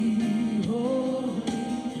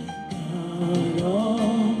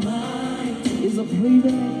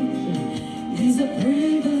It's a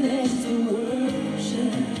privilege to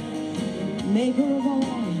worship. Maker of all,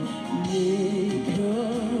 maker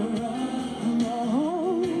of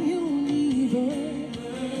all universe.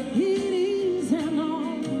 It is an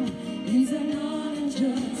honor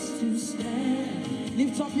just to stand.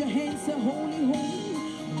 Lift up your hands, say holy, holy,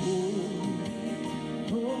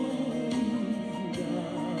 holy, holy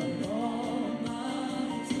God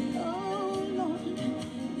Almighty. Oh Lord,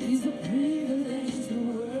 it's a privilege to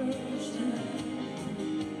worship.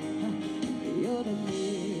 You're the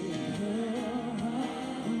maker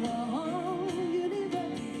of all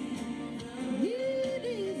universe. It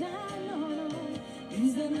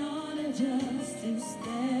is an honor just to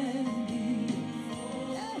stand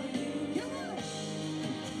before you. Come on.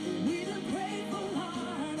 With a grateful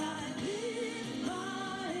heart, I lift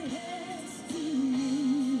my hands to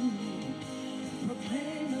you.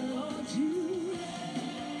 Proclaim the Lord you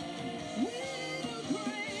reign. With a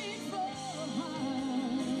grateful heart,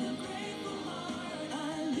 I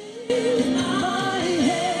lift my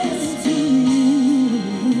hands to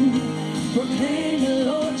you. Proclaim the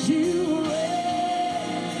Lord you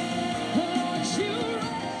reign. Lord you reign.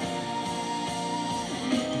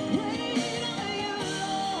 Great are you,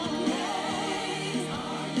 Lord. Great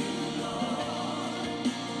are you, Lord.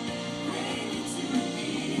 Greatly to be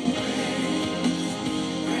praised.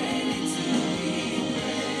 Greatly to be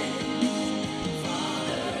praised.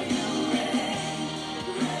 Father, you reign.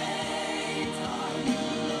 Great are you,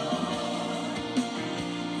 Lord.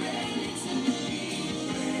 Greatly to be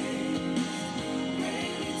praised.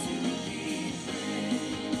 Greatly to be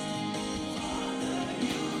praised. Father,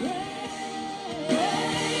 you reign.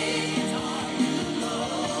 Great are you,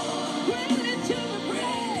 Lord. Greatly to be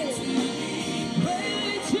praised.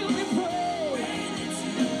 Greatly to be praised.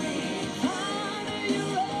 Father, you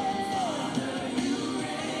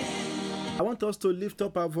reign. I want us to lift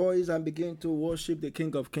up our voice and begin to worship the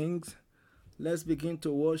King of Kings. Let's begin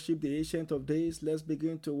to worship the Ancient of Days. Let's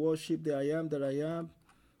begin to worship the I Am that I Am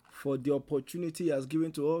for the opportunity he has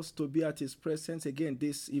given to us to be at his presence again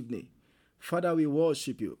this evening. Father, we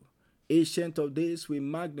worship you. Ancient of Days, we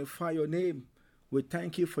magnify your name. We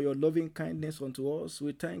thank you for your loving kindness unto us.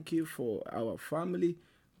 We thank you for our family.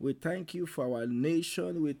 We thank you for our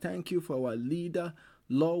nation. We thank you for our leader.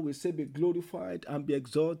 Lord, we say be glorified and be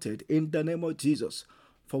exalted in the name of Jesus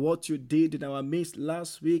for what you did in our midst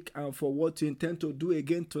last week and for what you intend to do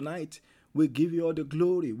again tonight. We give you all the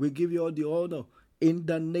glory. We give you all the honor in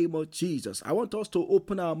the name of Jesus. I want us to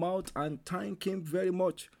open our mouth and thank him very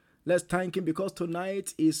much. Let's thank him because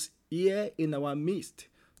tonight is here in our midst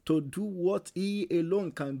to do what he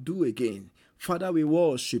alone can do again. Father, we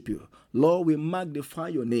worship you. Lord, we magnify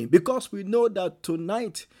your name because we know that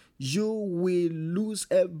tonight you will lose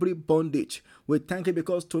every bondage. We thank you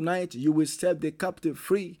because tonight you will set the captive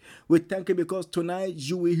free. We thank you because tonight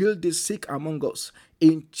you will heal the sick among us.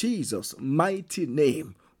 In Jesus' mighty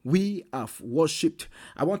name, we have worshipped.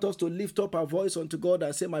 I want us to lift up our voice unto God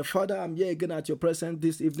and say, my Father, I'm here again at your presence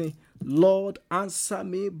this evening. Lord, answer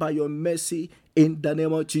me by your mercy in the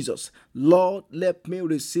name of Jesus. Lord, let me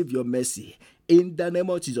receive your mercy in the name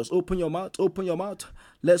of Jesus. Open your mouth, open your mouth.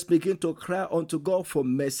 Let's begin to cry unto God for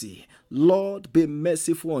mercy. Lord, be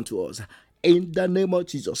merciful unto us. In the name of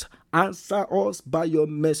Jesus, answer us by your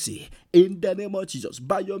mercy. In the name of Jesus,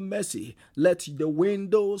 by your mercy, let the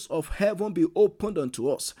windows of heaven be opened unto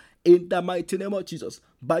us. In the mighty name of Jesus,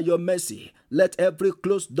 by your mercy, let every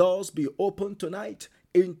closed doors be opened tonight.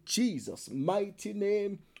 In Jesus' mighty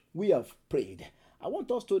name, we have prayed. I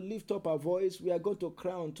want us to lift up our voice. We are going to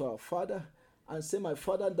cry unto our Father and say, my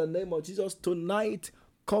Father, in the name of Jesus, tonight,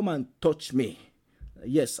 come and touch me.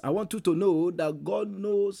 Yes, I want you to know that God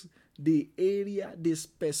knows the area, the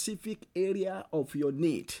specific area of your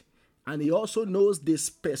need. And he also knows the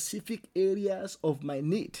specific areas of my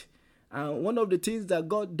need. And one of the things that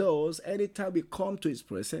God does anytime we come to his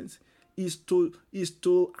presence is to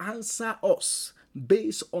answer us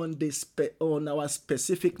based on on our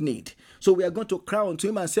specific need. So we are going to cry unto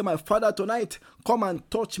him and say, my Father, tonight, come and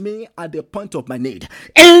touch me at the point of my need.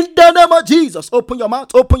 In the name of Jesus, open your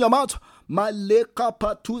mouth, open your mouth.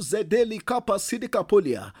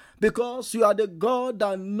 Because you are the God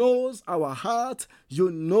that knows our heart,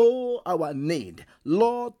 you know our need.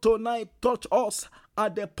 Lord, tonight, touch us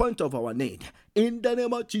at the point of our need. In the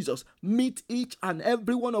name of Jesus, meet each and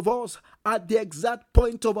every one of us at the exact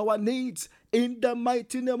point of our needs. In the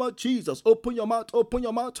mighty name of Jesus, open your mouth, open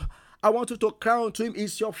your mouth. I want you to cry unto him.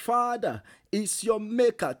 He's your Father, he's your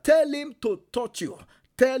maker. Tell him to touch you.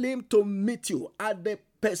 Tell him to meet you at the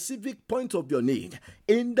specific point of your need.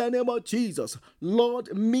 In the name of Jesus,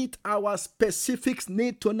 Lord, meet our specific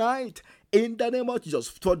need tonight. in the name of Jesus.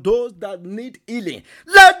 For those that need healing,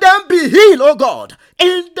 let them be healed, oh God,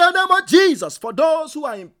 in the name of Jesus. For those who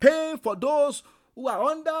are in pain, for those who are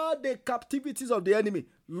under the captivities of the enemy,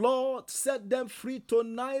 Lord, set them free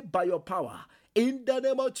tonight by your power. In the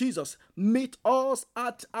name of Jesus, meet us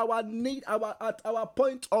at our need, at our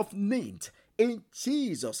point of need. In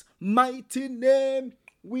Jesus' mighty name,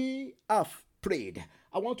 we have prayed.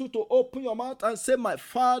 I want you to open your mouth and say, my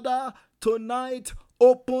Father, tonight,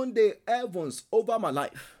 open the heavens over my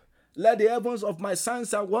life. Let the heavens of my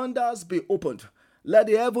signs and wonders be opened. Let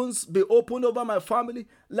the heavens be open over my family.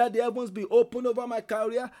 Let the heavens be open over my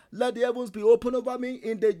career. Let the heavens be open over me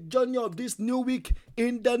in the journey of this new week.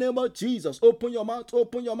 In the name of Jesus, open your mouth,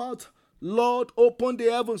 open your mouth. Lord, open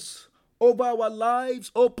the heavens over our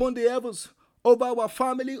lives. Open the heavens over our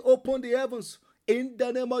family. Open the heavens in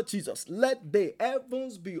the name of Jesus. Let the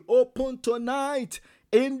heavens be open tonight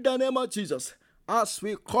in the name of Jesus. As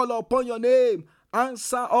we call upon your name,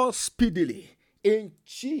 answer us speedily. In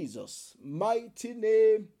Jesus' mighty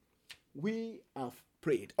name, we have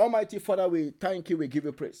prayed. Almighty Father, we thank you, we give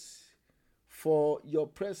you praise for your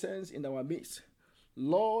presence in our midst.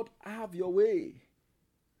 Lord, have your way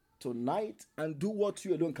tonight and do what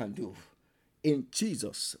you alone can do. In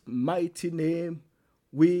Jesus' mighty name,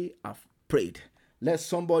 we have prayed. Let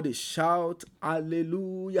somebody shout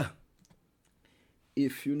hallelujah.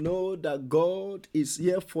 If you know that God is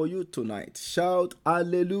here for you tonight, shout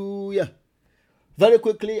hallelujah. Very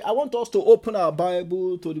quickly, I want us to open our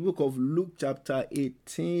Bible to the book of Luke chapter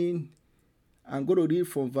 18. I'm going to read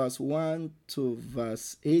from verse 1 to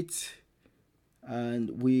verse 8.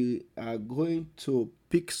 And we are going to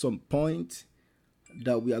pick some points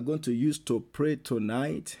that we are going to use to pray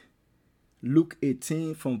tonight. Luke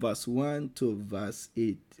 18 from verse 1 to verse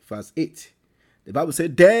 8. The Bible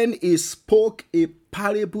said, then he spoke a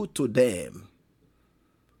parable to them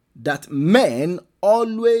that men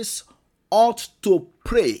always ought to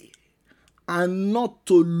pray and not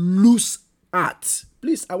to lose heart.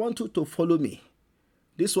 Please, I want you to follow me.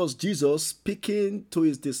 This was Jesus speaking to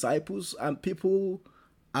his disciples and people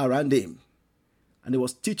around him. And he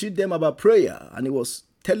was teaching them about prayer. And he was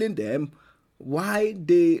telling them why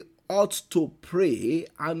they ought to pray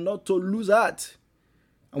and not to lose heart.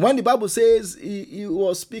 And when the Bible says he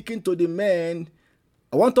was speaking to the men,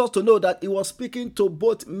 I want us to know that he was speaking to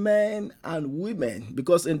both men and women,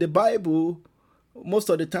 because in the Bible, most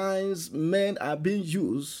of the times men are being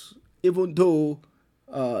used, even though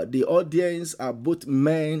the audience are both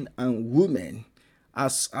men and women,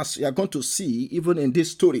 as you are going to see even in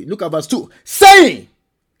this story. Look at verse 2. Saying,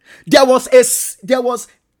 there was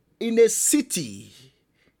in a city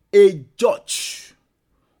a judge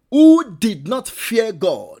who did not fear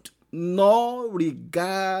God nor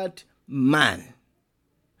regard man.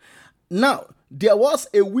 Now, there was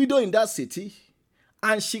a widow in that city,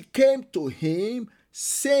 and she came to him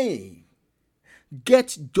saying,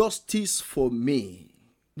 get justice for me.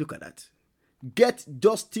 Look at that. Get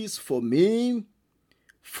justice for me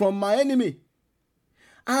from my enemy.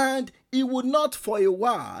 And he would not for a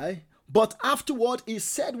while, but afterward he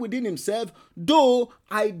said within himself, though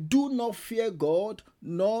I do not fear God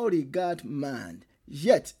nor regard man,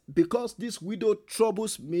 yet because this widow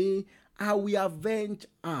troubles me, I will avenge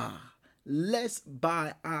her, lest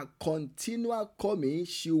by her continual coming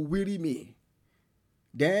she weary me.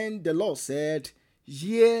 Then the Lord said,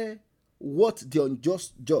 hear what the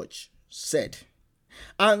unjust judge said.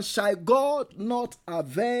 And shall God not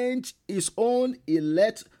avenge his own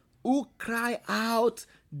elect who cry out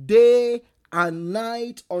day and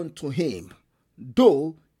night unto him,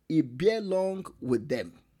 though he bear long with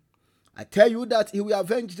them? I tell you that he will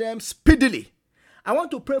avenge them speedily. I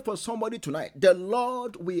want to pray for somebody tonight. The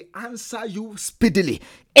Lord will answer you speedily.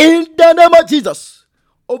 In the name of Jesus.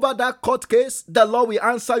 Over that court case, the Lord will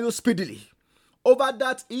answer you speedily. Over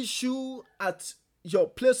that issue at your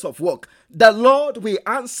place of work, the Lord will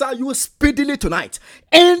answer you speedily tonight.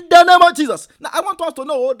 In the name of Jesus. Now, I want us to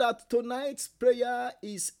know that tonight's prayer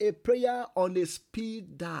is a prayer on a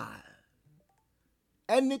speed dial.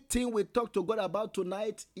 Anything we talk to God about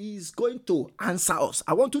tonight is going to answer us.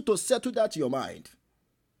 I want you to settle that in your mind.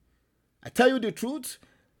 I tell you the truth,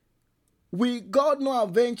 will God not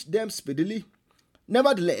avenge them speedily?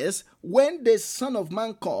 Nevertheless, when the Son of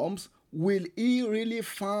Man comes, will he really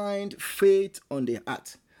find faith on the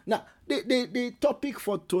earth? Now, the topic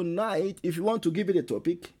for tonight, if you want to give it a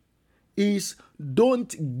topic, is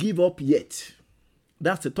don't give up yet.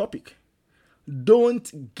 That's the topic.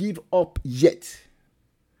 Don't give up yet.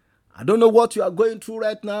 I don't know what you are going through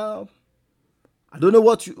right now. I don't know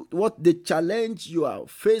what the challenge you are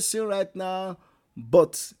facing right now,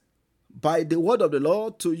 but by the word of the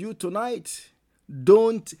Lord to you tonight.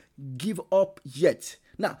 Don't give up yet.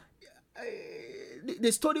 Now,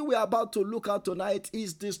 the story we are about to look at tonight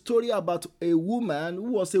is the story about a woman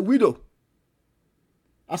who was a widow.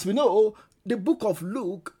 As we know, the book of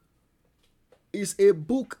Luke is a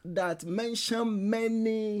book that mentions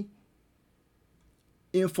many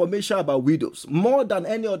information about widows, more than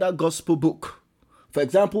any other gospel book. For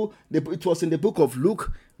example, it was in the book of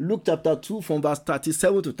Luke chapter 2 from verse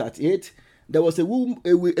 37 to 38. There was a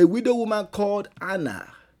widow woman called Anna.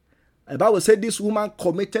 The Bible said this woman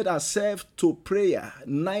committed herself to prayer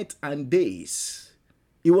night and days.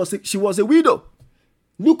 She was a widow.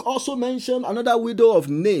 Luke also mentioned another widow of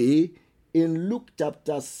Nain in Luke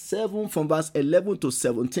chapter 7 from verse 11 to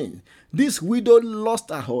 17. This widow lost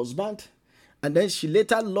her husband, and then she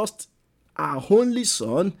later lost her only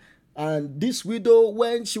son. And this widow,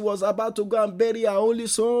 when she was about to go and bury her only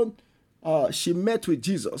son, she met with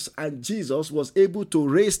Jesus, and Jesus was able to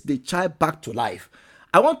raise the child back to life.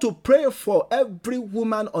 I want to pray for every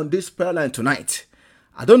woman on this prayer line tonight.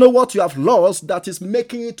 I don't know what you have lost that is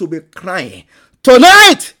making you to be crying.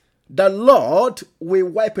 Tonight, the Lord will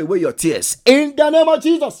wipe away your tears in the name of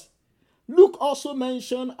Jesus. Luke also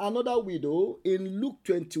mentioned another widow in Luke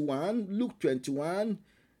 21.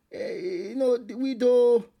 The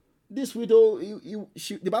widow, this widow,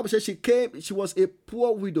 the Bible says she was a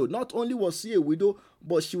poor widow. Not only was she a widow,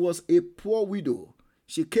 but she was a poor widow.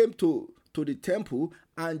 She came to the temple,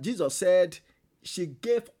 and Jesus said she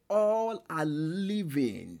gave all her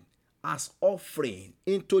living as offering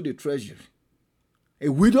into the treasury. A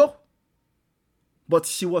widow, but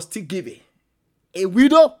she was still giving. A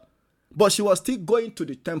widow, but she was still going to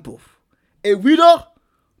the temple. A widow,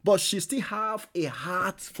 but she still have a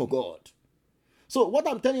heart for God. So what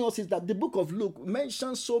I'm telling us is that the book of Luke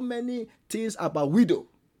mentions so many things about widow.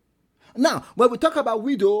 Now, when we talk about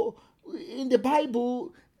widow, in the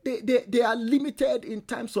Bible, they are limited in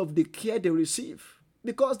terms of the care they receive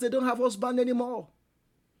because they don't have husband anymore.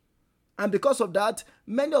 And because of that,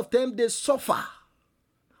 many of them, they suffer.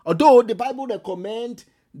 Although the Bible recommends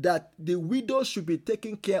that the widow should be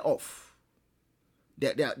taken care of.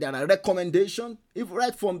 There are recommendations, if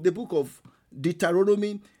right from the book of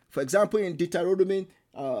Deuteronomy. For example, in Deuteronomy,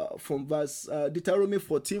 Deuteronomy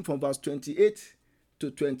 14 from verse 28 to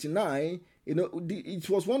 29, it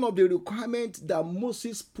was one of the requirements that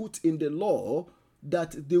Moses put in the law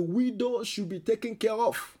that the widow should be taken care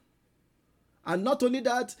of. And not only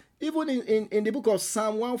that, even in the book of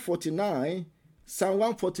Psalm 149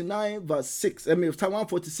 verse 6, Psalm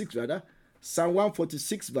 146 rather, Psalm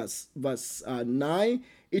 146 verse 9,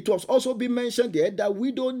 it was also been mentioned there that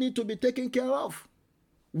widows need to be taken care of.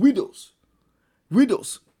 Widows.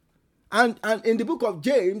 And in the book of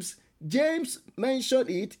James mentioned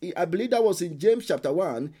it. I believe that was in James chapter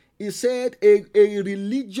 1. He said a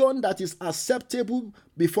religion that is acceptable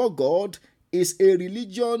before God is a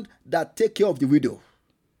religion that take care of the widow.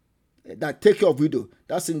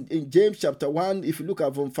 That's in James chapter 1, if you look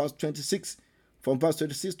at from verse 26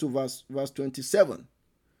 to verse 27.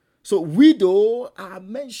 So widow are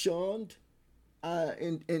mentioned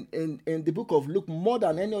in the book of Luke more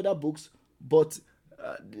than any other books, but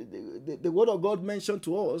the word of God mentioned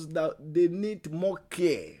to us that they need more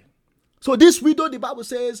care. So this widow, the Bible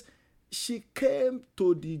says, she came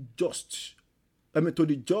to the judge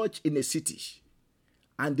in a city,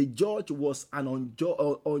 and the judge was an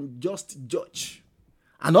unjust judge,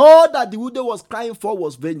 and all that the widow was crying for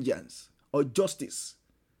was vengeance or justice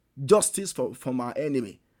from our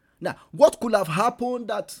enemy. Now, what could have happened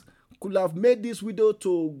that could have made this widow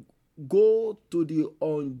to go to the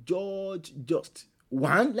unjudged judge?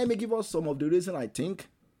 One, let me give us some of the reasons I think,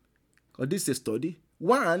 because this is a study.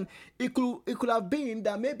 One, it could have been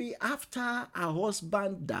that maybe after her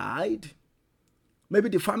husband died, maybe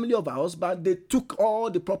the family of her husband, they took all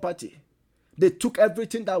the property. They took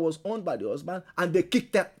everything that was owned by the husband, and they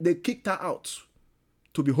kicked her out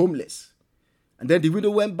to be homeless. And then the widow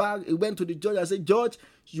went back, he went to the judge and said, "Judge,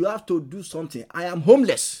 you have to do something. I am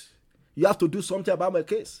homeless. You have to do something about my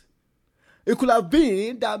case." It could have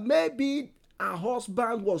been that maybe her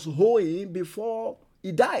husband was owing before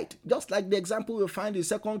he died. Just like the example we find in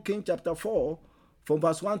 2 Kings chapter 4, from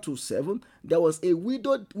verse 1 to 7. There was a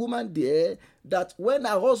widowed woman there that when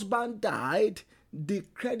her husband died, the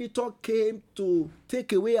creditor came to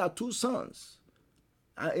take away her 2 sons,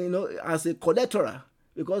 as a collateral,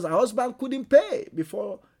 because her husband couldn't pay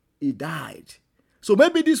before he died. So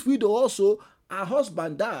maybe this widow also, her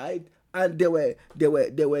husband died, and there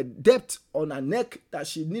were debt on her neck that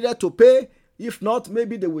she needed to pay. If not,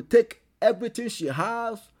 maybe they would take everything she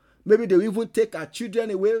has. Maybe they will even take her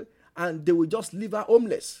children away, and they will just leave her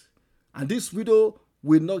homeless. And this widow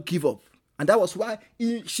will not give up. And that was why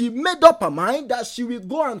she made up her mind that she will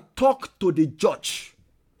go and talk to the judge.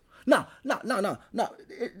 Now, the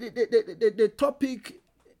topic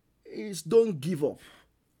is don't give up.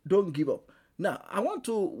 Don't give up. Now,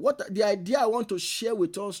 the idea I want to share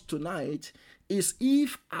with us tonight is,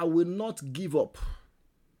 if I will not give up,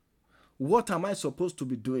 what am I supposed to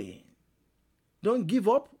be doing? Don't give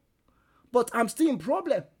up, but I'm still in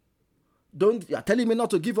problem. You are telling me not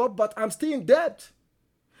to give up, but I'm still in debt.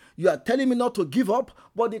 You are telling me not to give up,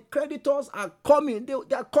 but the creditors are coming. They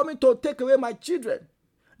are coming to take away my children.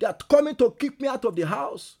 They are coming to kick me out of the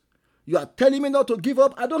house. You are telling me not to give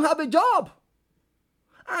up. I don't have a job.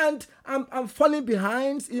 And I'm falling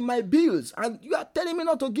behind in my bills. And you are telling me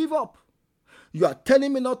not to give up. You are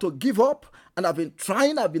telling me not to give up. And I've been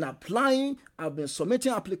trying, I've been applying, I've been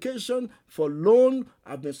submitting application for loan,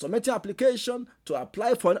 I've been submitting application to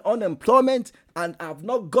apply for unemployment, and I've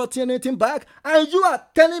not gotten anything back. And you are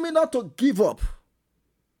telling me not to give up.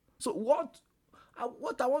 So what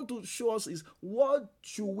I want to show us is, what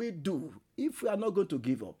should we do if we are not going to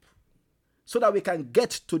give up? So that we can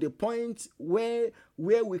get to the point where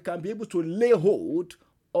we can be able to lay hold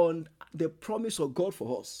on the promise of God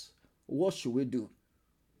for us. What should we do?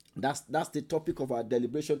 That's the topic of our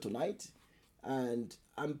deliberation tonight. And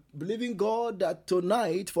I'm believing God that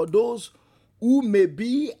tonight, for those who may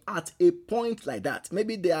be at a point like that,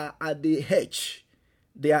 maybe they are at the edge.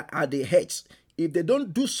 If they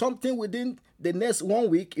don't do something within the next 1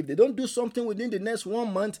 week, if they don't do something within the next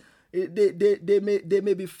 1 month, they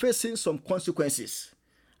may be facing some consequences.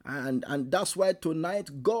 And that's why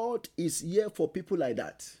tonight God is here for people like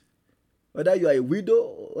that. Whether you are a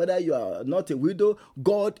widow, whether you are not a widow,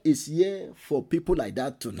 God is here for people like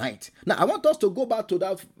that tonight. Now, I want us to go back to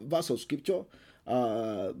that verse of scripture,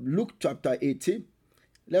 Luke chapter 18.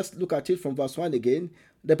 Let's look at it from verse 1 again.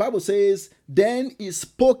 The Bible says, "Then he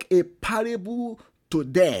spoke a parable to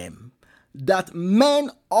them, that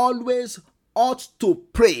men always ought to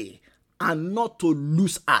pray and not to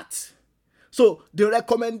lose heart." So the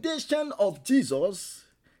recommendation of Jesus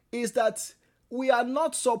is that we are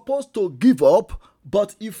not supposed to give up,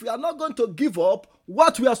 but if we are not going to give up,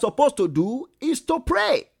 what we are supposed to do is to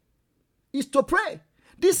pray.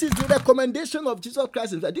 This is the recommendation of Jesus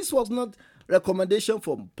Christ himself. This was not recommendation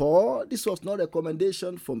from Paul. This was not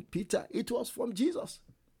recommendation from Peter. It was from Jesus.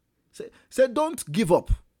 Say don't give up.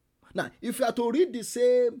 Now, if you are to read the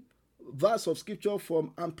same verse of scripture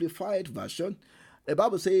from Amplified Version, the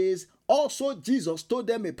Bible says, "Also Jesus told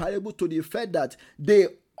them a parable to the effect that they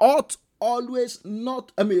ought always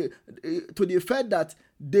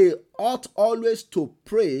to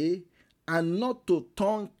pray and not to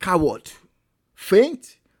turn coward,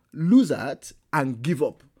 faint, lose heart, and give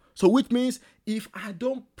up." So which means, if I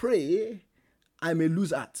don't pray, I may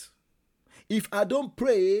lose heart. If I don't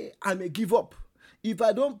pray, I may give up. If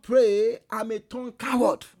I don't pray, I may turn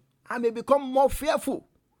coward. I may become more fearful.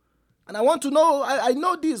 And I want to know, I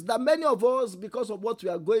know this, that many of us, because of what we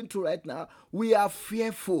are going through right now, we are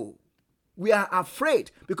fearful. We are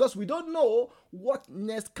afraid because we don't know what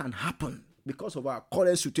next can happen because of our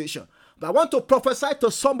current situation. But I want to prophesy to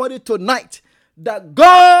somebody tonight that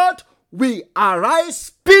God will arise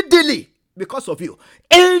speedily because of you.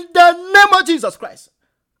 In the name of Jesus Christ.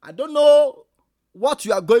 I don't know what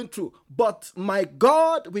you are going through, but my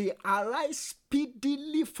God will arise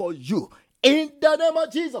speedily for you. In the name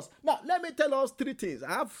of Jesus. Now, let me tell us 3 things.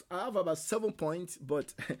 I have about 7 points,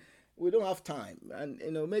 but we don't have time. And,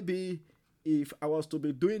 maybe if I was to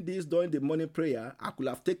be doing this during the morning prayer, I could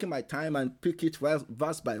have taken my time and pick it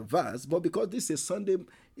verse by verse. But because this is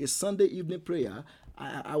Sunday evening prayer,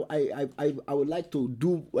 I would like to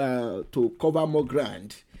to cover more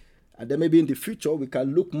ground, and then maybe in the future we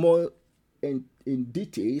can look more in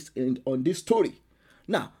details on this story.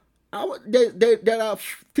 Now, there are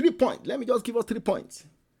 3 points. Let me just give us 3 points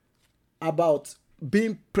about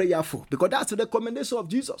being prayerful, because that's the recommendation of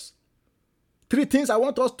Jesus. 3 things I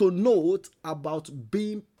want us to note about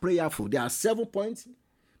being prayerful. There are 7 points,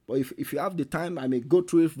 but if you have the time, I may go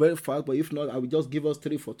through it very fast, but if not, I will just give us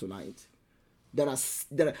 3 for tonight. There are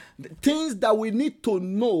things that we need to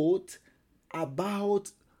note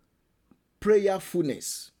about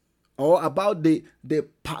prayerfulness, or about the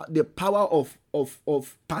power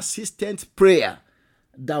of persistent prayer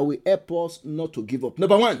that will help us not to give up.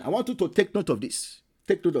 Number 1, I want you to take note of this.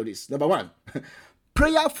 Number 1,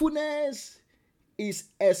 prayerfulness is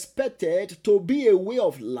expected to be a way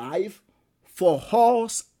of life for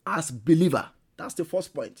us as believers. That's the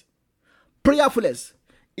first point. Prayerfulness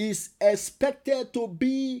is expected to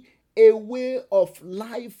be a way of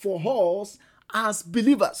life for us as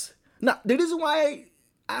believers. Now, the reason why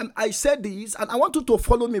I said this, and I want you to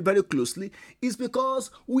follow me very closely, is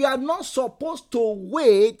because we are not supposed to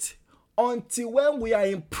wait until when we are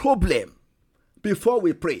in problem before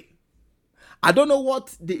we pray. I don't know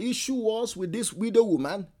what the issue was with this widow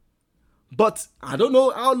woman, but I don't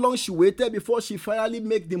know how long she waited before she finally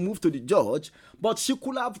made the move to the judge, but she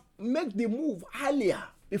could have made the move earlier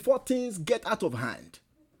before things get out of hand.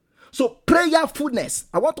 So prayerfulness,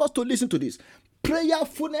 I want us to listen to this.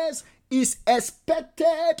 Prayerfulness is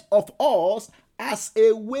expected of us as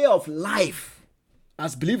a way of life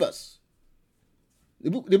as believers. The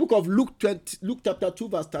book of Luke chapter 2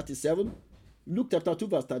 verse 37. Luke chapter 2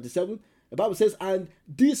 verse 37. The Bible says, and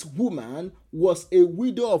this woman was a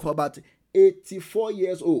widow of about 84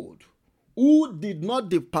 years old, who did not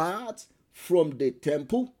depart from the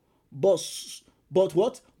temple, but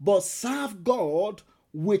what? But served God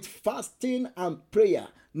with fasting and prayer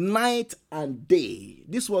night and day.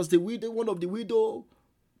 This was the widow, one of the widow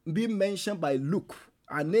being mentioned by Luke.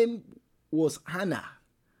 Her name was Hannah.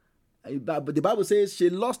 But the Bible says she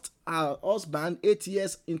lost her husband 8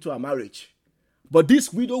 years into her marriage. But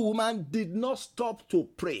this widow woman did not stop to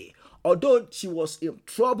pray. Although she was in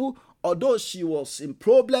trouble, although she was in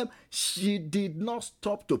problem, she did not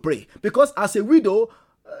stop to pray. Because as a widow,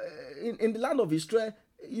 in the land of Israel,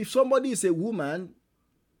 if somebody is a woman,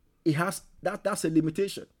 it has that's a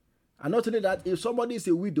limitation. And not only that, if somebody is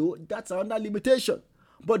a widow, that's another limitation.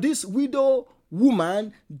 But this widow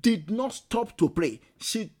woman did not stop to pray.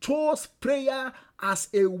 She chose prayer as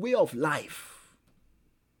a way of life.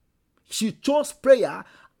 She chose prayer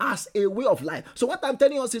as a way of life. So what I'm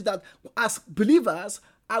telling us is that as believers,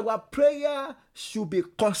 our prayer should be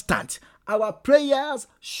constant. Our prayers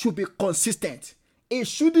should be consistent. It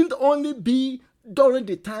shouldn't only be during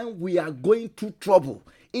the time we are going through trouble.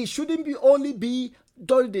 It shouldn't only be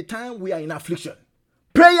during the time we are in affliction.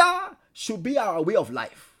 Prayer should be our way of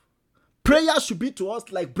life. Prayer should be to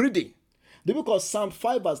us like breathing. The book of Psalm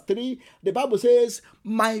 5 verse 3, the Bible says,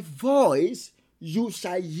 my voice you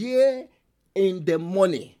shall hear in the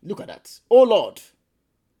morning. Look at that. Oh Lord.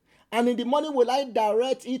 And in the morning will I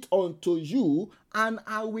direct it unto you, and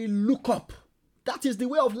I will look up. That is the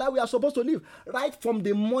way of life we are supposed to live. Right from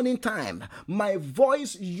the morning time, my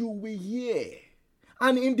voice you will hear.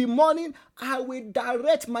 And in the morning, I will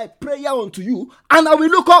direct my prayer unto you, and I will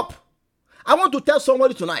look up. I want to tell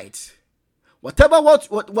somebody tonight, whatever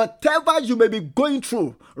you may be going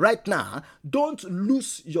through right now, don't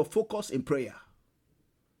lose your focus in prayer.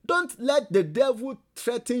 Don't let the devil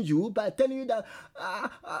threaten you by telling you that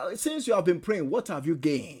since you have been praying, what have you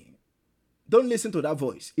gained? Don't listen to that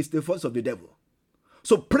voice. It's the voice of the devil.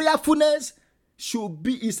 So prayerfulness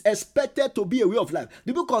is expected to be a way of life.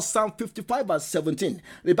 The book of Psalm 55 verse 17,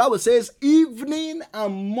 the Bible says, evening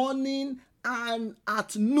and morning and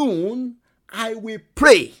at noon I will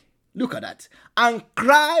pray. Look at that. And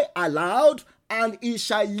cry aloud, and he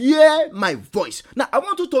shall hear my voice. Now, I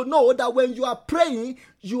want you to know that when you are praying,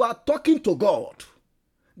 you are talking to God,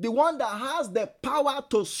 the one that has the power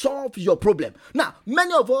to solve your problem. Now,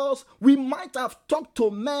 many of us, we might have talked to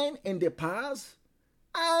men in the past,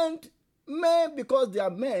 and men, because they are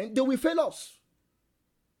men, they will fail us.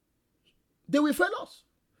 They will fail us.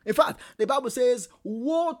 In fact, the Bible says,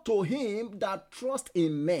 woe to him that trusts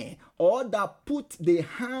in men, or that put the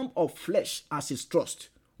harm of flesh as his trust.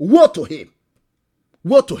 Woe to him.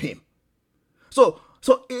 Woe to him. So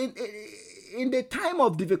in the time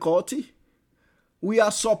of difficulty, we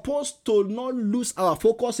are supposed to not lose our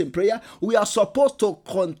focus in prayer. We are supposed to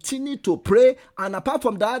continue to pray. And apart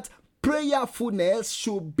from that, prayerfulness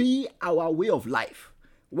should be our way of life.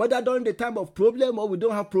 Whether during the time of problem or we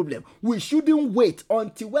don't have problem, we shouldn't wait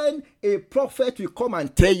until when a prophet will come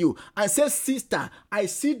and tell you and say, sister, I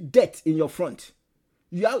see death in your front.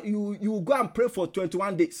 You go and pray for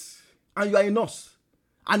 21 days and you are a nurse.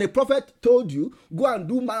 And a prophet told you, go and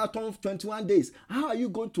do marathon of 21 days. How are you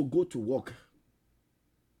going to go to work?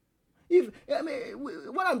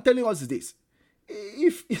 What I'm telling us is this.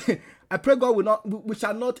 I pray God we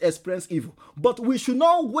shall not experience evil. But we should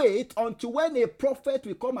not wait until when a prophet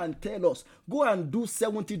will come and tell us, go and do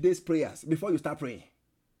 70 days prayers before you start praying.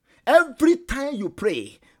 Every time you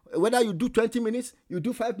pray, whether you do 20 minutes, you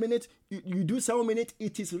do 5 minutes, you do 7 minutes,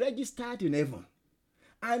 it is registered in heaven.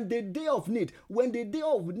 And the day of need, when the day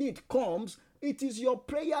of need comes, it is your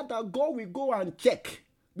prayer that God will go and check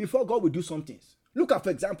before God will do some things. Look at,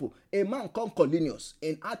 for example, a man called Cornelius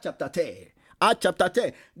in Acts chapter 10. Acts chapter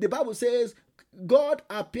 10, the Bible says God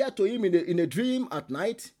appeared to him in a dream at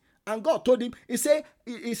night, and God told him, he said,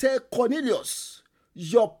 Cornelius,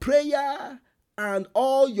 your prayer and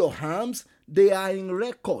all your harms, they are in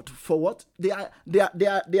record for what? They are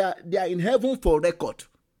in heaven for record.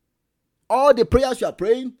 All the prayers you are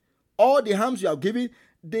praying, all the harms you are giving,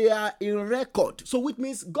 they are in record. So which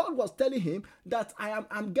means God was telling him that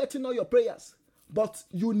I'm getting all your prayers, but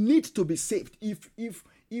you need to be saved.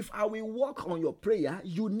 If I will work on your prayer,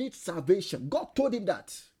 you need salvation. God told him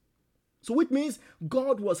that. So which means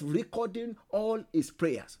God was recording all his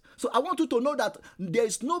prayers. So I want you to know that there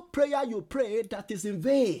is no prayer you pray that is in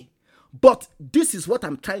vain. But this is what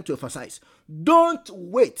I'm trying to emphasize. Don't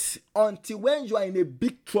wait until when you are in a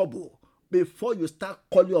big trouble before you start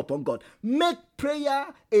calling upon God. Make prayer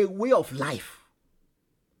a way of life.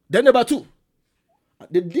 Then number 2,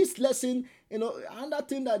 this lesson, another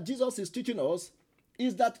thing that Jesus is teaching us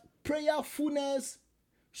is that prayerfulness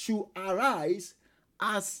should arise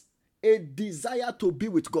as a desire to be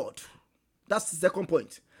with God. That's the second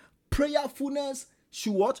point. Prayerfulness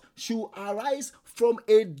should what? Should arise from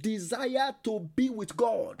a desire to be with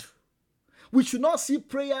God. We should not see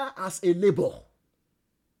prayer as a labor,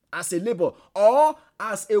 or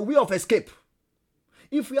as a way of escape.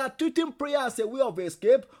 If we are treating prayer as a way of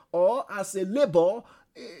escape or as a labor,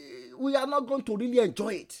 we are not going to really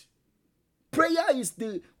enjoy it. Prayer is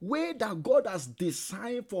the way that God has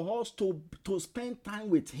designed for us to spend time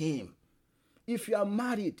with him. If you are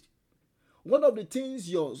married, one of the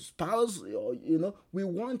things your spouse, we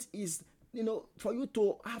want is, for you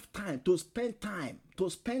to have time, to spend time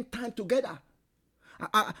together.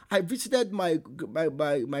 I visited my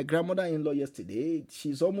grandmother-in-law yesterday.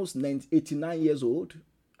 She's almost 89 years old.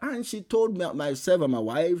 And she told myself and my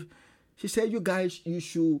wife, she said, you guys, you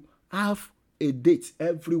should have a date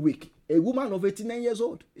every week. A woman of 89 years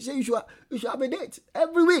old. She said, you should have a date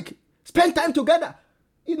every week. Spend time together.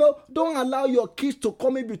 Don't allow your kids to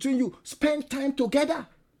come in between you. Spend time together.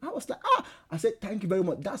 I was like, I said, thank you very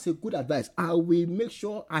much. That's a good advice. I will make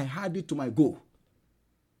sure I add it to my goal.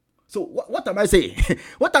 So what am I saying?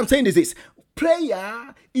 What I'm saying is this.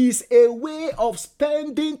 Prayer is a way of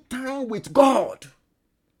spending time with God.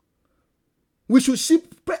 We should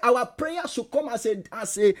our prayer should come as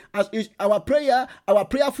our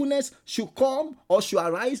prayerfulness should come or should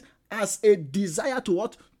arise as a desire to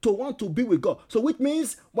what? To want to be with God. So which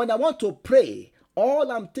means when I want to pray, all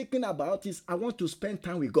I'm thinking about is I want to spend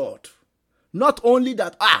time with God. Not only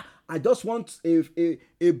that, I just want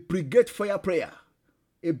a brigade fire prayer.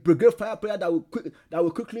 A brigade fire prayer that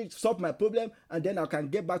will quickly solve my problem and then I can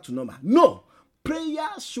get back to normal. No. Prayer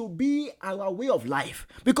should be our way of life.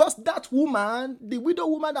 Because that woman, the widow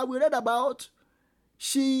woman that we read about,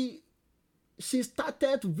 she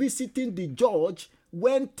started visiting the judge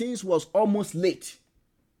when things was almost late.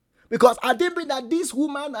 Because I didn't mean that this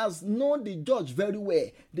woman has known the judge very well.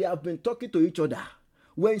 They have been talking to each other.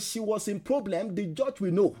 When she was in problem, the judge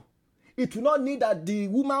will know. It will not need that the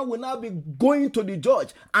woman will now be going to the judge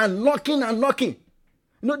and knocking.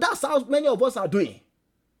 That's how many of us are doing.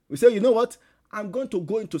 We say, you know what? I'm going to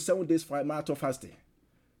go into 7 days for a marathon fasting.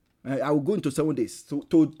 I will go into 7 days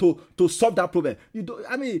to solve that problem. You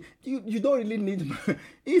don't really need.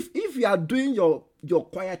 If you are doing your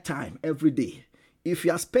quiet time every day, if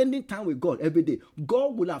you are spending time with God every day,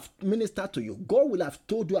 God will have ministered to you. God will have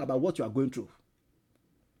told you about what you are going through.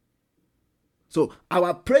 So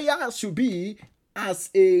our prayer should be as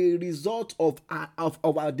a result of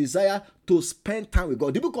our desire to spend time with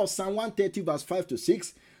God. The book of Psalm 130 verse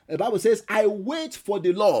 5-6. The Bible says, I wait for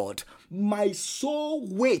the Lord. My soul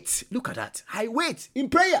waits. Look at that. I wait in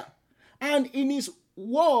prayer. And in his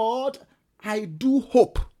word, I do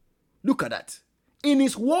hope. Look at that. In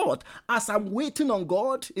his word, as I'm waiting on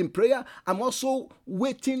God in prayer, I'm also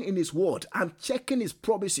waiting in his word. I'm checking his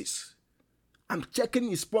promises. And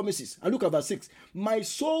look at verse 6. My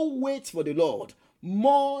soul waits for the Lord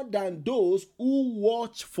more than those who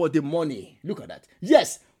watch for the money. Look at that.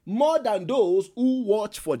 Yes. More than those who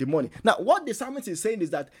watch for the money. Now, what the psalmist is saying is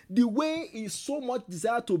that the way is so much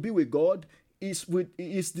desire to be with God is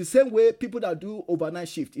the same way people that do overnight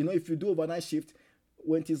shift. If you do overnight shift,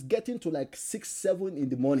 when it is getting to like 6, 7 in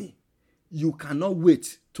the morning, you cannot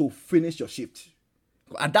wait to finish your shift.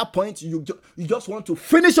 At that point, you just want to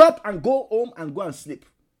finish up and go home and go and sleep.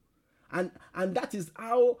 And that is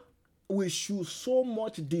how we should so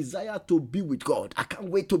much desire to be with God. I can't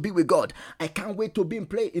wait to be with God. I can't wait to be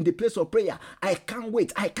in the place of prayer. I can't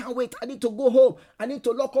wait. I need to go home. I need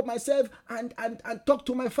to lock up myself and talk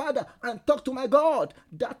to my Father and talk to my God.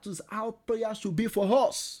 That is how prayer should be for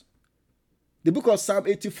us. The book of Psalm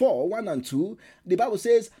 84, 1 and 2, the Bible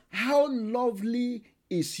says, how lovely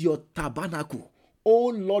is your tabernacle, O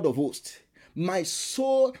Lord of hosts. My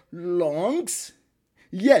soul longs,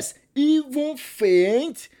 yes, even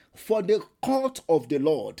faint, for the court of the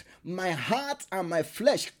Lord. My heart and my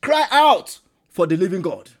flesh cry out for the living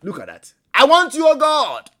God. Look at that. I want you, oh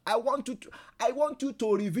God. I want you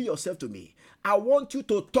to reveal yourself to me. I want you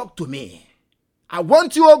to talk to me. I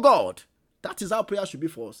want you, oh God. That is how prayer should be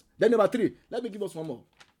for us. Then number 3, let me give us one more.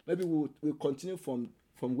 Maybe we'll continue from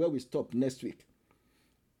where we stopped next week.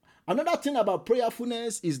 Another thing about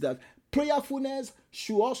prayerfulness is that prayerfulness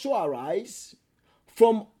should also arise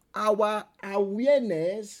from our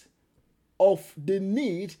awareness of the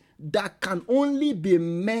need that can only be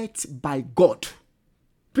met by God.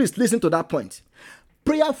 Please listen to that point.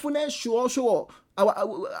 Prayerfulness should also,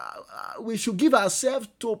 we should give ourselves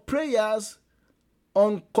to prayers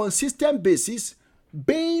on consistent basis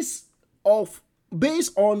based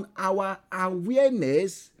on our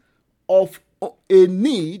awareness of a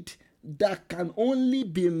need that can only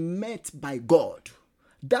be met by God.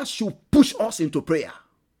 That should push us into prayer.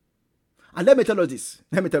 And let me tell you this.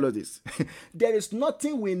 There is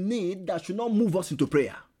nothing we need that should not move us into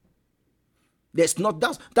prayer. That's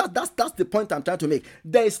the point I'm trying to make.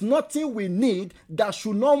 There is nothing we need that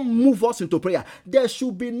should not move us into prayer. There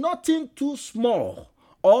should be nothing too small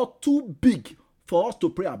or too big for us to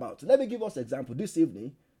pray about. Let me give us an example. This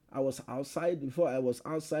evening, I was outside. Before I was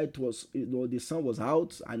outside, the sun was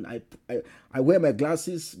out, and I wear my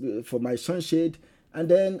glasses for my sunshade. And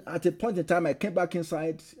then at a point in time, I came back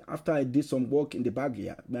inside after I did some work in the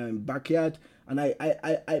backyard, and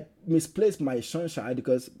I misplaced my sunshade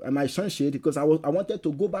because I wanted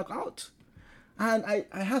to go back out. And I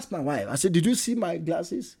asked my wife, I said, "Did you see my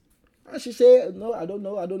glasses?" And she said, "No, I don't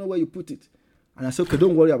know where you put it." And I said, "Okay,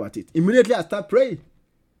 don't worry about it." Immediately I start praying.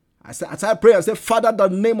 I said, "Father, in the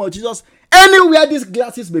name of Jesus, anywhere these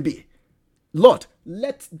glasses may be, Lord,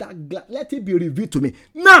 let it be revealed to me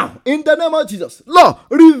now in the name of Jesus. Lord,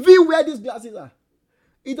 reveal where these glasses are."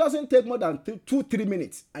 It doesn't take more than 2-3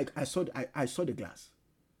 minutes. I saw the glass.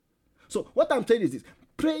 So what I'm saying is this: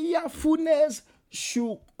 prayerfulness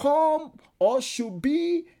should come, or should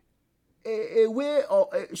be a way, or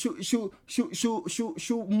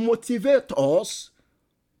should motivate us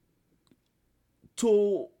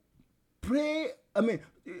to pray.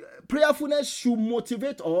 Prayerfulness should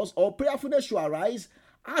motivate us, or prayerfulness should arise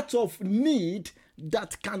out of need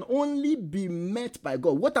that can only be met by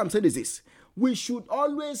God. What I'm saying is this: we should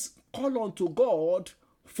always call on to God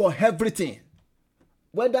for everything,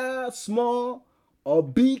 whether small or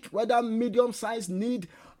big, whether medium-sized need,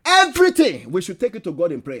 everything. We should take it to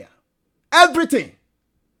God in prayer. Everything,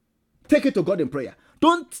 take it to God in prayer.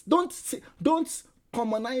 Don't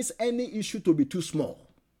commonize any issue to be too small.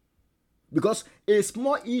 Because a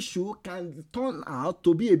small issue can turn out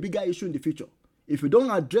to be a bigger issue in the future. If you don't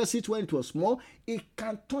address it when it was small, it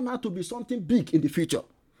can turn out to be something big in the future.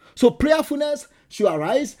 So prayerfulness should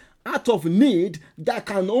arise out of need that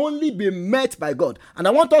can only be met by God. And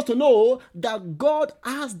I want us to know that God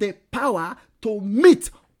has the power to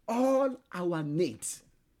meet all our needs.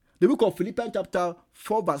 The book of Philippians chapter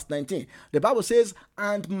 4 verse 19. The Bible says,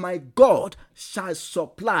 "And my God shall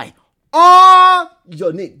supply all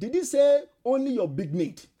your need." Did he say only your big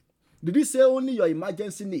need? Did he say only your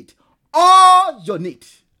emergency need? All your need.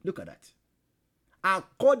 Look at that.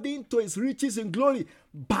 According to his riches in glory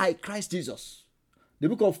by Christ Jesus. The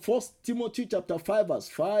book of 1 Timothy chapter 5 verse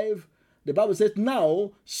 5. The Bible says,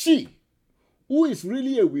 "Now she who is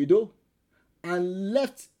really a widow and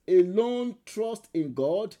left alone trust in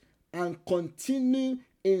God and continue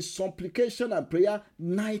in supplication and prayer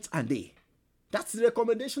night and day." That's the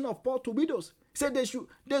recommendation of Paul to widows. He said they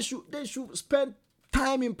should spend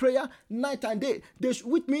time in prayer night and day.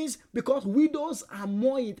 Which means because widows are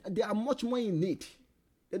much more in need.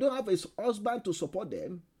 They don't have a husband to support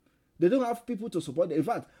them. They don't have people to support them. In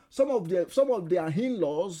fact, some of their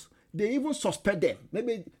in-laws, they even suspect them.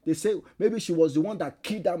 Maybe they say maybe she was the one that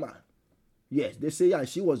killed that man. Yes, they say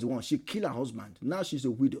she was the one. She killed her husband. Now she's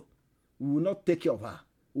a widow. We will not take care of her.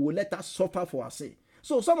 We will let her suffer for her sin.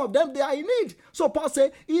 So some of them, they are in need. So Paul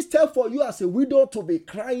said, instead for you as a widow to be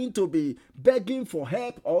crying, to be begging for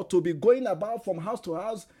help, or to be going about from house to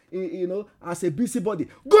house, as a busybody,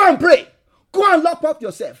 go and pray. Go and lock up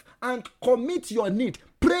yourself and commit your need.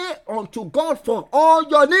 Pray unto God for all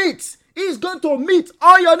your needs. He's going to meet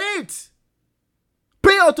all your needs.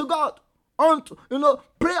 Pray unto God.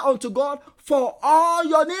 Pray unto God for all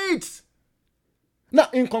your needs. Now,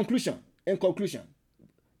 in conclusion,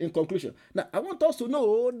 now I want us to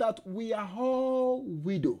know that we are all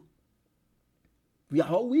widow. We are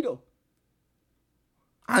all widow.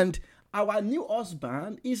 And our new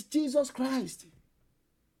husband is Jesus Christ.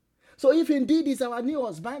 So if indeed he's our new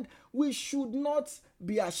husband, we should not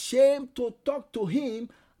be ashamed to talk to him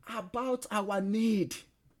about our need.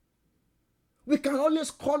 We can always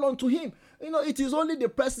call on to him. It is only the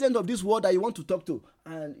president of this world that you want to talk to,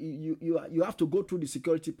 and you have to go through the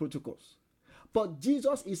security protocols. But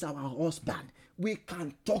Jesus is our husband. We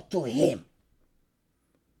can talk to him.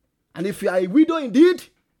 And if you are a widow indeed,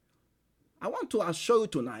 I want to assure you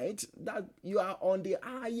tonight that you are on the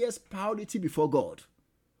highest priority before God.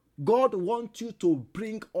 God wants you to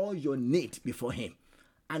bring all your need before him.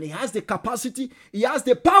 And he has the capacity, he has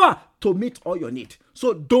the power to meet all your need.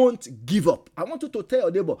 So don't give up. I want you to tell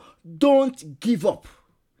your neighbor, don't give up.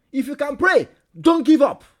 If you can pray, don't give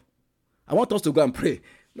up. I want us to go and pray.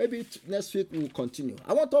 Maybe next week we will continue.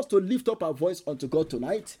 I want us to lift up our voice unto God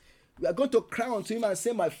tonight. We are going to cry unto him and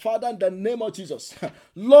say, my Father, in the name of Jesus,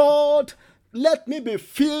 Lord, let me be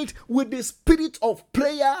filled with the spirit of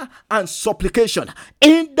prayer and supplication.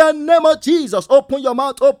 In the name of Jesus, open your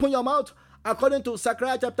mouth, open your mouth. According to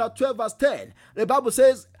Zechariah chapter 12 verse 10, the Bible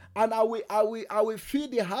says, and I will fill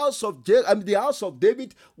the house of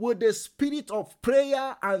David with the spirit of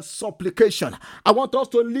prayer and supplication. I want us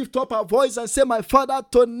to lift up our voice and say, my Father,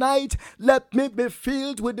 tonight let me be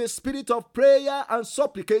filled with the spirit of prayer and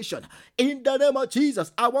supplication. In the name of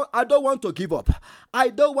Jesus, I don't want to give up. I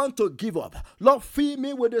don't want to give up. Lord, fill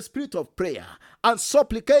me with the spirit of prayer and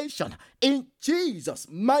supplication. In Jesus'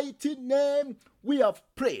 mighty name, we have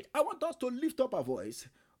prayed. I want us to lift up our voice.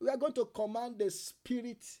 We are going to command the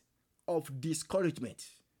spirit of discouragement,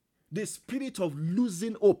 the spirit of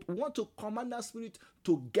losing hope. We want to command that spirit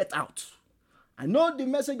to get out. I know the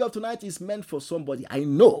message of tonight is meant for somebody. I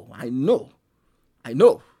know.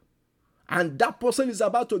 And that person is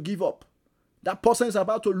about to give up. That person is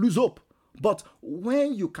about to lose hope. But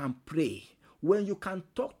when you can pray, when you can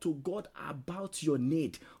talk to God about your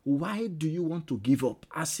need, why do you want to give up?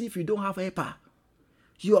 As if you don't have a helper.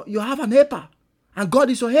 You have an helper. And God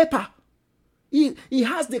is your helper. He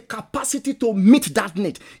has the capacity to meet that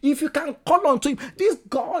need. If you can call on to him, this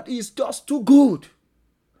God is just too good.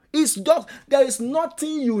 There is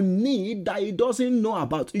nothing you need that he doesn't know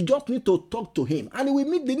about. You just need to talk to him and he will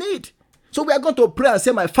meet the need. So we are going to pray and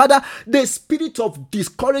say, my Father, the spirit of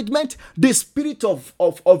discouragement, the spirit of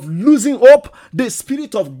losing hope, the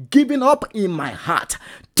spirit of giving up in my heart.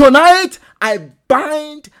 Tonight, I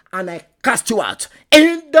bind and I cast you out.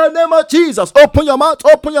 In the name of Jesus, open your mouth,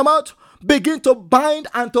 open your mouth. Begin to bind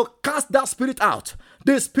and to cast that spirit out.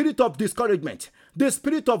 The spirit of discouragement, the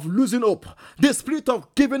spirit of losing hope, the spirit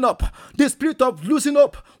of giving up, the spirit of losing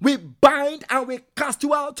hope. We bind and we cast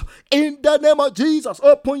you out in the name of Jesus.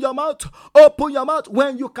 Open your mouth, open your mouth.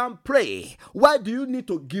 When you can pray, why do you need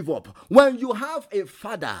to give up? When you have a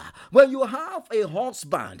father, when you have a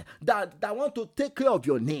husband that want to take care of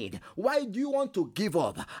your need, why do you want to give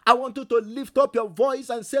up? I want you to lift up your voice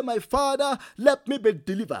and say, my Father, let me be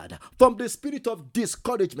delivered from the spirit of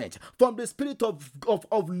discouragement, from the spirit of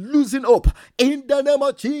losing hope. In the name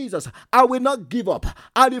of Jesus, I will not give up.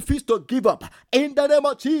 I refuse to give up. In the name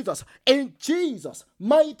of Jesus, in Jesus'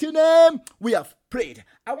 mighty name, we have prayed.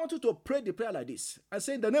 I want you to pray the prayer like this. I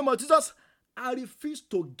say, in the name of Jesus, I refuse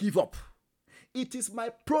to give up. It is my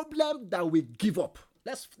problem that we give up.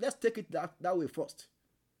 Let's take it that way first.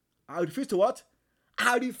 I refuse to what?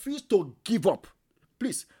 I refuse to give up.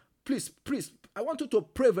 Please. I want you to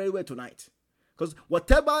pray very well tonight. Because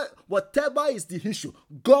whatever is the issue,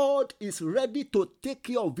 God is ready to take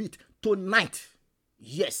care of it tonight.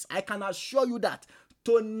 Yes, I can assure you that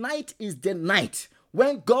tonight is the night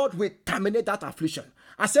when God will terminate that affliction.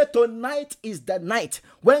 I said tonight is the night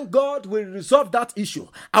when God will resolve that issue.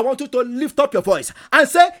 I want you to lift up your voice and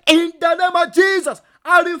say, in the name of Jesus,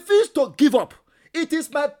 I refuse to give up. It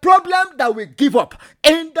is my problem that we give up.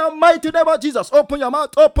 In the mighty name of Jesus, open your mouth,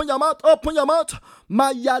 open your mouth, open your mouth.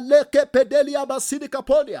 Mayaleke pedelia basidika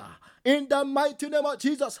podia. In the mighty name of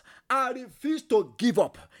Jesus, I refuse to give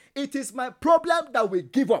up. It is my problem that we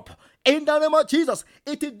give up. In the name of Jesus,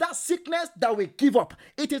 it is that sickness that we give up.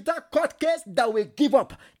 It is that court case that we give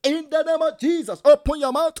up. In the name of Jesus, open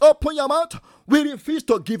your mouth, open your mouth. We refuse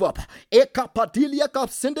to give up. We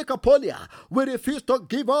refuse to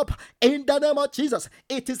give up. In the name of Jesus,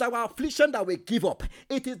 it is our affliction that we give up.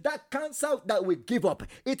 It is that cancer that we give up.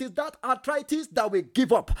 It is that arthritis that we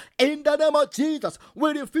give up. In the name of Jesus,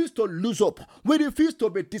 we refuse to lose hope. We refuse to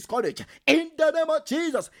be discouraged. In the name of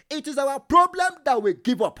Jesus, it is our problem that we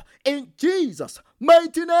give up. In Jesus'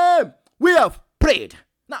 mighty name, we have prayed.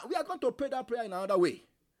 Now, we are going to pray that prayer in another way.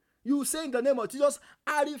 You say in the name of Jesus,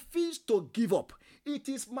 I refuse to give up. It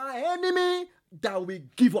is my enemy that will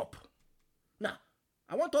give up. Now,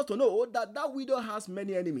 I want us to know that widow has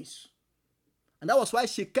many enemies. And that was why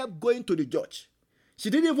she kept going to the judge. She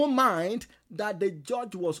didn't even mind that the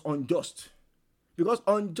judge was unjust. Because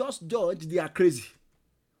unjust judge, they are crazy.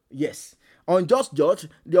 Yes. Unjust judge,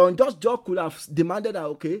 the unjust judge could have demanded that,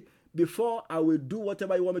 okay, before I will do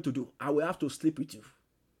whatever you want me to do, I will have to sleep with you.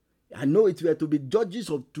 I know it were to be judges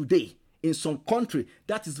of today in some country,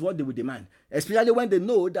 that is what they would demand, especially when they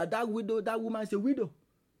know that that woman is a widow.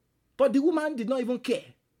 But the woman did not even care.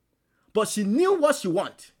 But she knew what she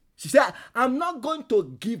wanted. She said, I'm not going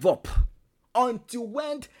to give up until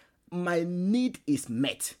when my need is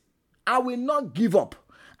met. I will not give up.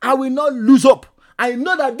 I will not lose up. I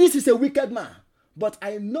know that this is a wicked man, but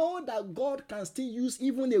I know that God can still use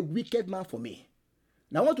even a wicked man for me.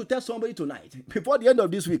 Now I want to tell somebody tonight, before the end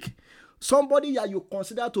of this week, somebody that you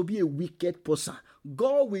consider to be a wicked person,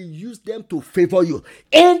 God will use them to favor you.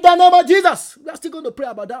 In the name of Jesus. We are still going to pray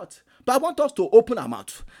about that. But I want us to open our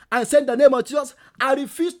mouth and say in the name of Jesus, I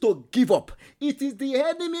refuse to give up. It is the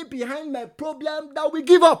enemy behind my problem that we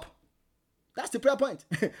give up. That's the prayer point.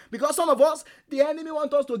 Because some of us, the enemy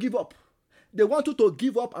wants us to give up. They want you to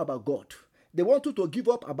give up about God. They want you to give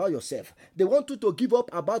up about yourself. They want you to give up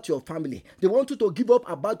about your family. They want you to give up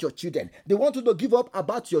about your children. They want you to give up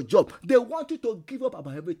about your job. They want you to give up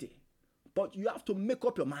about everything. But you have to make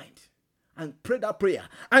up your mind and pray that prayer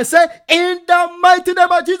and say, in the mighty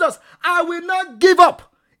name of Jesus, I will not give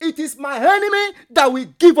up. It is my enemy that will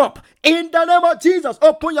give up. In the name of Jesus,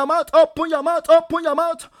 open your mouth, open your mouth, open your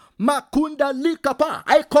mouth. Makunda likapa,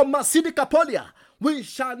 I come masidi kapolia. We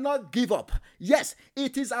shall not give up. Yes,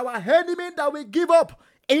 it is our enemy that will give up.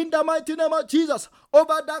 In the mighty name of Jesus,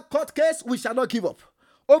 over that court case, we shall not give up.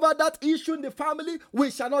 Over that issue in the family,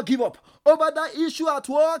 we shall not give up. Over that issue at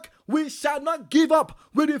work, we shall not give up.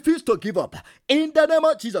 We refuse to give up. In the name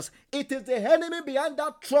of Jesus, it is the enemy behind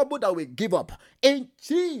that trouble that we give up. In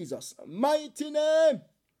Jesus' mighty name,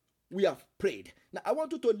 we have prayed. Now, I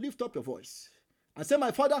want you to lift up your voice and say,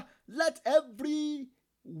 my Father, let every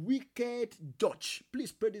wicked judge,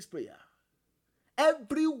 please pray this prayer.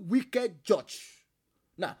 Every wicked judge.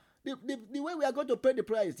 Now, the way we are going to pray the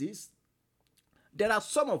prayer is this. There are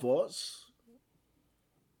some of us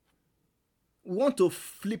who want to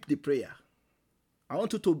flip the prayer. I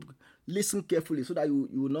want you to listen carefully so that you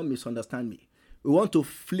will not misunderstand me. We want to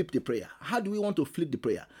flip the prayer. How do we want to flip the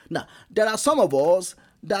prayer? Now, there are some of us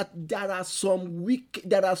that there are some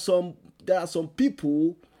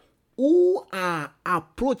people who are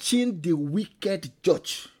approaching the wicked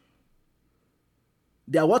judge.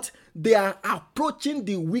 They are what? They are approaching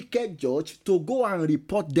the wicked judge to go and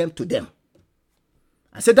report them to them.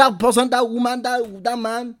 I said, that person, that woman, that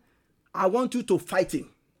man, I want you to fight him.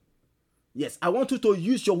 Yes, I want you to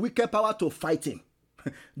use your wicked power to fight him.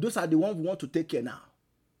 Those are the ones we want to take care now.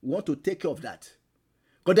 We want to take care of that.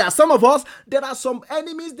 Because there are some of us, there are some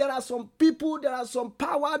enemies, there are some people, there are some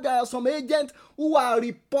power, there are some agents who are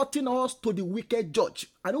reporting us to the wicked judge.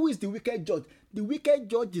 And who is the wicked judge? The wicked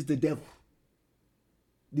judge is the devil.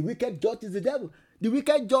 The wicked judge is the devil. The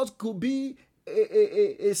wicked judge could be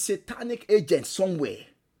a satanic agent somewhere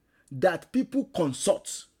that people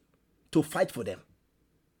consult to fight for them.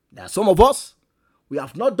 There are some of us, we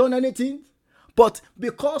have not done anything, but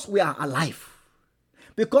because we are alive,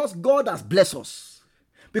 because God has blessed us,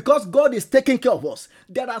 because God is taking care of us,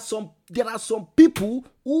 there are some people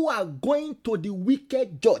who are going to the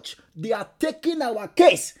wicked judge. They are taking our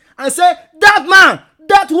case and say, that man,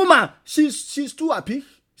 that woman, she's too happy,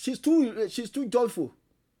 she's too joyful.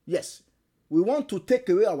 Yes. We want to take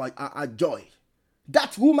away our joy.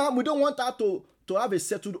 That woman, we don't want her to have a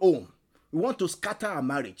settled home. We want to scatter our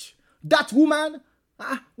marriage. That woman,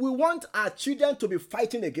 we want our children to be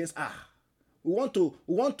fighting against her. We want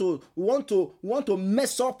to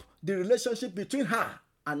mess up the relationship between her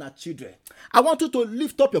and her children. I want you to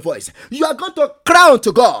lift up your voice. You are going to cry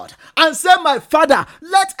unto God and say, my Father,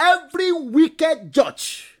 let every wicked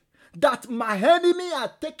judge that my enemy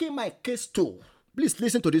are taking my case to, please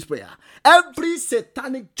listen to this prayer. Every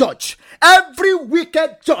satanic judge, every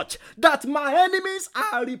wicked judge that my enemies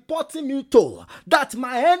are reporting me to, that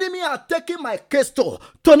my enemy are taking my case to,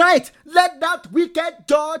 tonight, let that wicked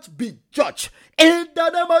judge be judged. In the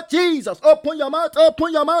name of Jesus, open your mouth,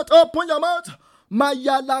 open your mouth, open your mouth.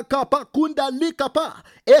 Mayala kapa kunda likapa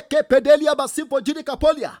eke pedelia basipo jiri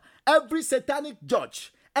kapolia. Every satanic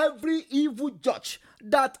judge, every evil judge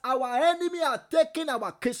that our enemy are taking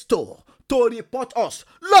our case to report us,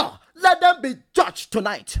 Lord, let them be judged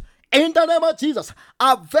tonight. In the name of Jesus,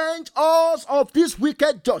 avenge us of this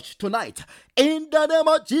wicked judge tonight. In the name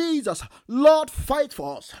of Jesus, Lord, fight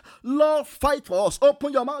for us. Lord, fight for us.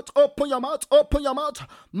 Open your mouth, open your mouth, open your mouth.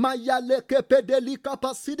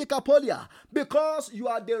 Because you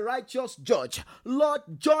are the righteous judge. Lord,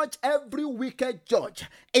 judge every wicked judge.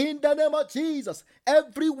 In the name of Jesus,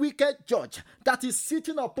 every wicked judge that is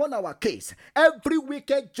sitting upon our case, every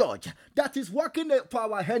wicked judge that is working for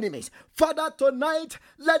our enemies, Father, tonight,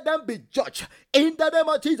 let them be judged. In the name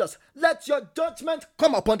of Jesus, let your judgment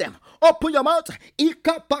come upon them. Open your mouth.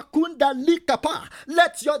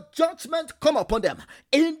 Let your judgment come upon them.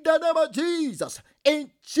 In the name of Jesus.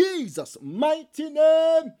 In Jesus' mighty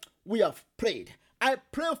name, we have prayed. I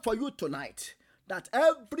pray for you tonight that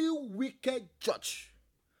every wicked judge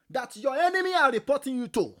that your enemy are reporting you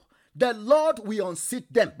to, the Lord will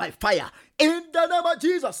unseat them by fire. In the name of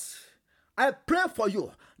Jesus, I pray for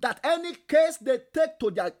you that any case they take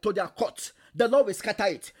to their court, the Lord will scatter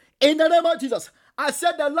it. In the name of Jesus, I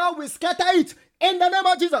said the Lord will scatter it. In the name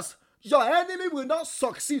of Jesus, your enemy will not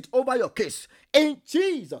succeed over your case. In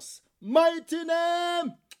Jesus' mighty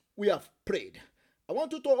name, we have prayed. I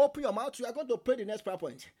want you to open your mouth. You are going to pray the next prayer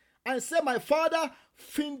point and say, my Father,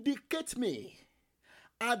 vindicate me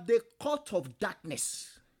at the court of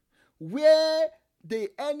darkness where the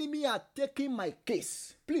enemy are taking my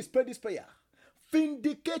case. Please pray this prayer.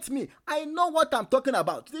 Vindicate me. I know what I'm talking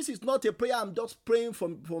about. This is not a prayer I'm just praying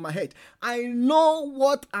from my head. I know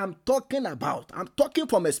what I'm talking about. I'm talking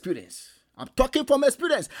from experience.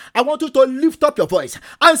 I want you to lift up your voice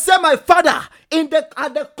and say, my Father,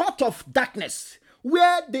 at the court of darkness,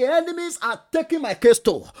 where the enemies are taking my case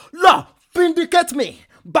to, Lord, vindicate me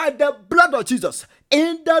by the blood of Jesus.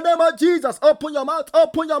 In the name of Jesus, open your mouth,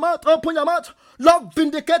 open your mouth, open your mouth. Lord,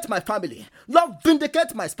 vindicate my family. Lord,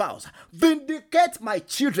 vindicate my spouse. Vindicate my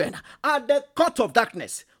children at the court of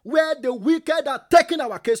darkness where the wicked are taking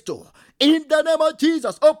our case to. In the name of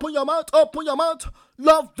Jesus, open your mouth, open your mouth.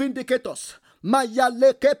 Lord, vindicate us. My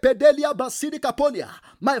Father,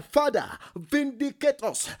 vindicate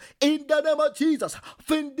us in the name of Jesus.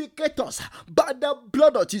 Vindicate us by the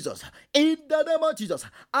blood of Jesus. In the name of Jesus,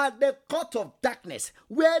 at the court of darkness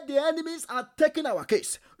where the enemies are taking our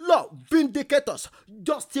case, Lord, vindicate us,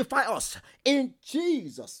 justify us in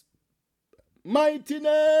Jesus' mighty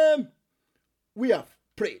name. We have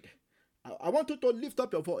prayed. I want you to lift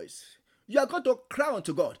up your voice. You are going to cry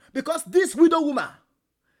unto God because this widow woman,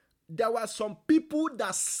 there were some people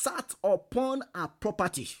that sat upon her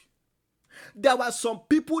property. There were some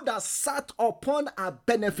people that sat upon her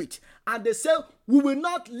benefit. And they said, we will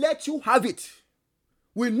not let you have it.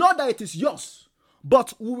 We know that it is yours,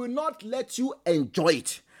 but we will not let you enjoy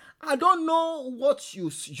it. I don't know what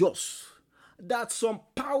is yours that some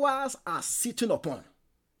powers are sitting upon.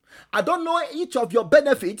 I don't know each of your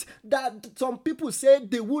benefits that some people say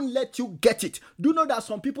they won't let you get it. Do you know that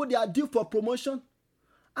some people, they are due for promotion?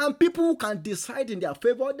 And people who can decide in their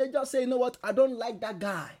favor, they just say, you know what, I don't like that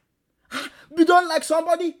guy. You don't like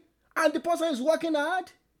somebody and the person is working hard.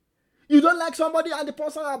 You don't like somebody and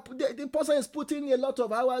the person is putting a lot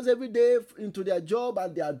of hours every day into their job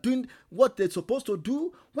and they are doing what they're supposed to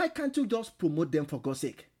do. Why can't you just promote them for God's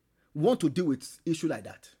sake? We want to deal with issue like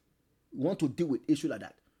that.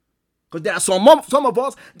 Because there are some of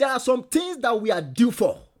us, there are some things that we are due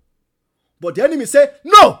for. But the enemy say,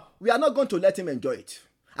 no, we are not going to let him enjoy it.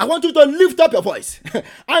 I want you to lift up your voice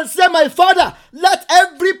and say, my Father, let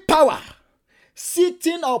every power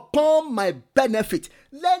sitting upon my benefit,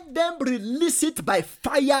 let them release it by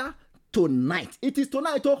fire tonight. It is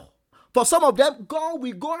tonight. Oh. For some of them, God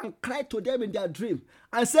will go and cry to them in their dream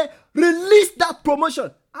and say, release that promotion.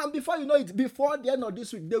 And before you know it, before the end of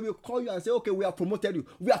this week, they will call you and say, okay, we have promoted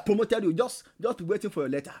you. Just be waiting for your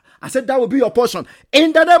letter. I said that will be your portion.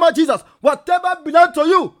 In the name of Jesus, whatever belongs to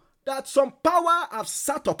you, that some power have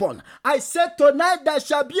sat upon, I said tonight there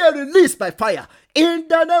shall be a release by fire. In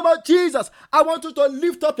the name of Jesus, I want you to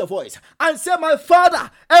lift up your voice and say, my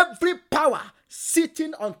Father, every power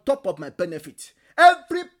sitting on top of my benefit,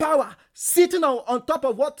 every power sitting on top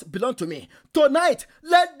of what belongs to me, tonight,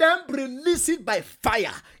 let them release it by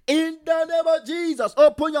fire. In the name of Jesus,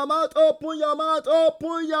 open your mouth, open your mouth,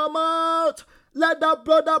 open your mouth. Let that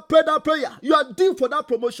brother pray that prayer. You are due for that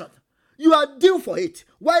promotion. You are due for it.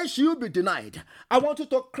 Why should you be denied? I want you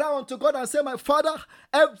to cry unto God and say, my Father,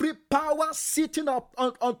 every power sitting up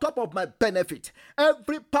on top of my benefit,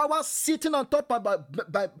 every power sitting on top of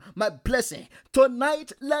my blessing,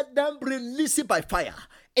 tonight let them release it by fire.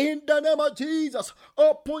 In the name of Jesus,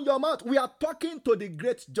 open your mouth. We are talking to the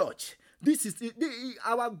great judge,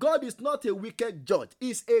 Our God is not a wicked judge.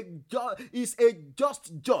 He's a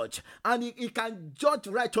just judge, and he can judge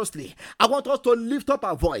righteously. I want us to lift up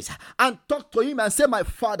our voice and talk to him and say, my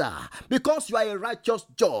Father, because you are a righteous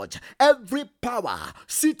judge, every power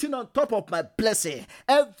sitting on top of my blessing,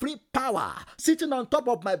 every power sitting on top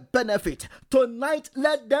of my benefit, tonight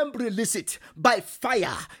let them release it by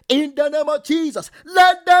fire in the name of Jesus.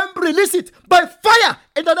 Let them release it by fire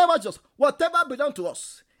in the name of Jesus. Whatever belongs to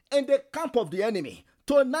us in the camp of the enemy,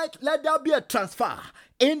 tonight let there be a transfer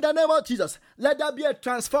in the name of Jesus. Let there be a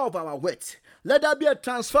transfer of our wealth. Let there be a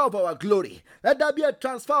transfer of our glory. Let there be a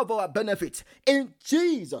transfer of our benefit. In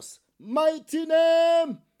Jesus' mighty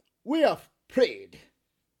name, we have prayed.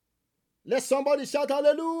 Let somebody shout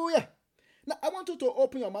hallelujah. Now, I want you to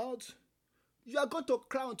open your mouth. You are going to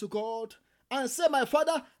cry unto God and say, my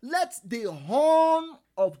Father, let the horn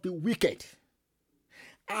of the wicked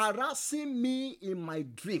harassing me in my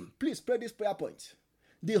dream. Please pray this prayer point.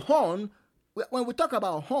 The horn, when we talk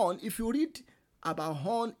about horn, if you read about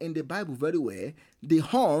horn in the Bible very well, the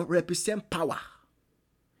horn represents power.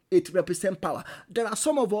 It represents power. There are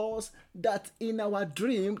some of us that in our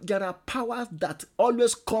dream, there are powers that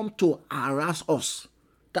always come to harass us.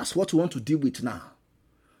 That's what we want to deal with now.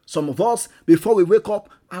 Some of us, before we wake up,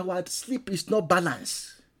 our sleep is not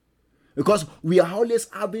balanced because we are always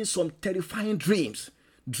having some terrifying dreams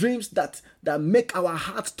that make our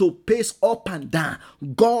hearts to pace up and down.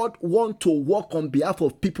 God wants to work on behalf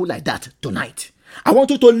of people like that tonight. I want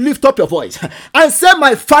you to lift up your voice and say,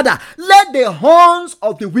 my Father, let the horns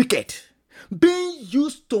of the wicked being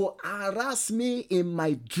used to harass me in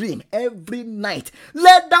my dream every night,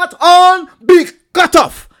 let that horn be cut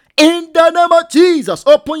off in the name of Jesus.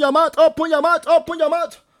 Open your mouth, open your mouth, open your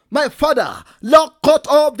mouth. My Father, Lord, cut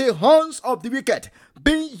off the horns of the wicked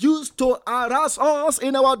being used to harass us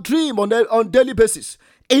in our dream on daily basis.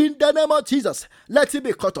 In the name of Jesus, let it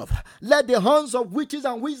be cut off. Let the horns of witches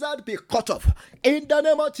and wizards be cut off. In the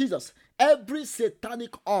name of Jesus, every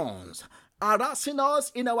satanic horns harassing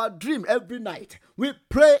us in our dream every night, we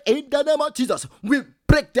pray in the name of Jesus, we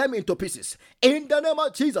break them into pieces. In the name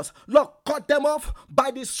of Jesus, Lord, cut them off by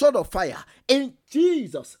the sword of fire. In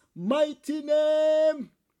Jesus' mighty name,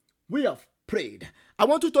 we have prayed. I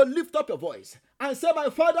want you to lift up your voice and say, my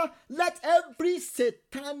Father, let every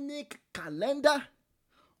satanic calendar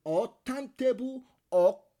or timetable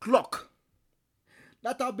or clock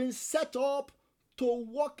that have been set up to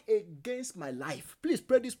work against my life. Please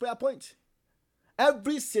pray this prayer point.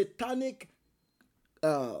 Every satanic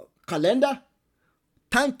calendar,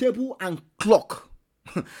 timetable, and clock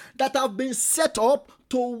that have been set up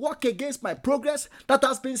to work against my progress, that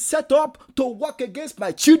has been set up to work against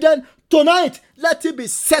my children, tonight, let it be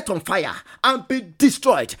set on fire and be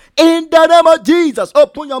destroyed. In the name of Jesus,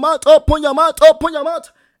 open your mouth, open your mouth, open your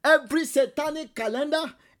mouth. Every satanic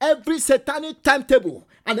calendar, every satanic timetable,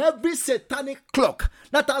 and every satanic clock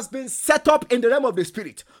that has been set up in the realm of the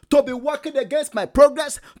spirit to be working against my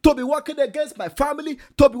progress, to be working against my family,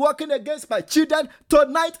 to be working against my children,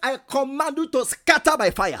 tonight I command you to scatter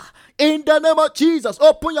by fire. In the name of Jesus,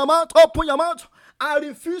 open your mouth, open your mouth. I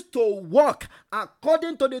refuse to walk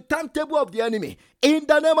according to the timetable of the enemy. In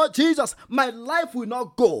the name of Jesus, my life will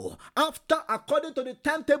not go after according to the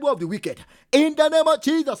timetable of the wicked. In the name of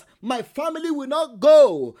Jesus, my family will not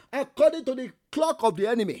go according to the clock of the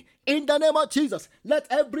enemy. In the name of Jesus, let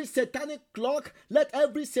every satanic clock, let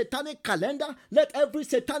every satanic calendar, let every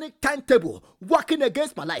satanic timetable working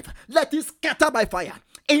against my life, let it scatter by fire.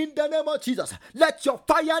 In the name of Jesus, let your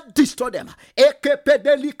fire destroy them.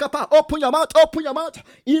 Open your mouth, open your mouth.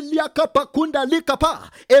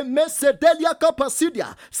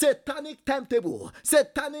 Satanic timetable,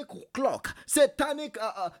 satanic clock,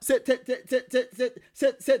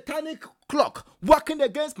 satanic clock working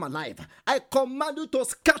against my life. I command you to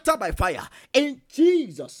scatter by fire. In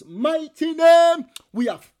Jesus' mighty name, we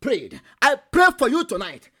have prayed. I pray for you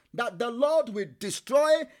tonight that the Lord will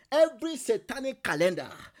destroy every satanic calendar,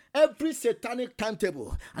 every satanic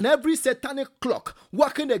timetable, and every satanic clock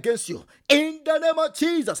working against you. In the name of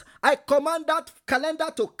Jesus, I command that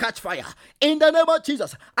calendar to catch fire. In the name of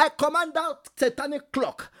Jesus, I command that satanic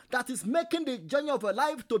clock that is making the journey of your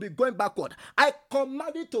life to be going backward, I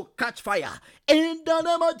command it to catch fire. In the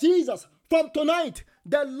name of Jesus, from tonight,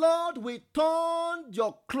 the Lord will turn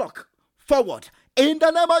your clock forward. In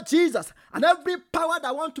the name of Jesus, and every power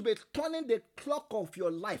that wants to be turning the clock of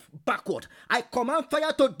your life backward, I command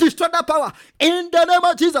fire to destroy that power. In the name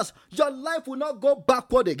of Jesus, your life will not go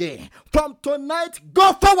backward again. From tonight,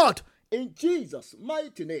 go forward. In Jesus'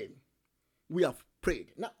 mighty name, we have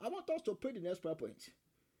prayed. Now, I want us to pray the next prayer point.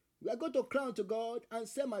 We are going to cry unto God and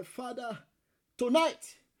say, my Father,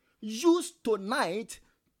 tonight, use tonight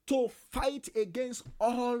to fight against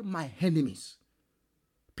all my enemies.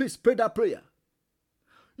 Please pray that prayer.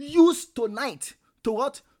 Use tonight to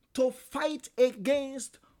what? To fight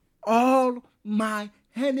against all my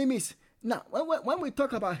enemies. Now, when we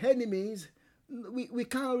talk about enemies, we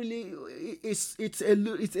can't really. It's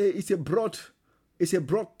a broad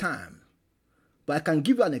term. But I can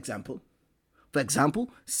give you an example. For example,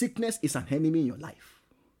 sickness is an enemy in your life.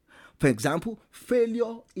 For example,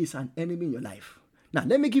 failure is an enemy in your life. Now,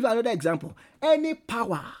 let me give you another example. Any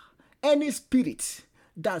power, any spirit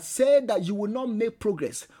that said that you will not make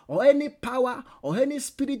progress, or any power or any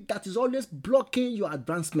spirit that is always blocking your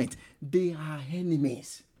advancement, they are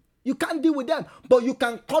enemies. You can't deal with them, but you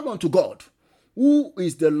can call on to God, who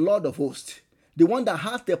is the Lord of hosts, the one that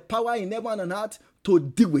has the power in heaven and earth to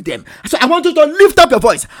deal with them. So I want you to lift up your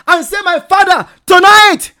voice and say, my Father,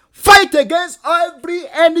 tonight, fight against every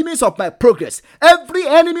enemies of my progress, every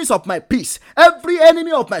enemies of my peace, every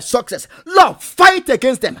enemy of my success. Lord, fight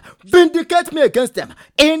against them. Vindicate me against them.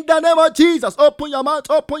 In the name of Jesus, open your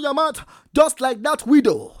mouth, just like that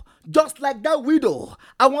widow. Just like that widow,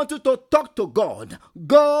 I want you to talk to God.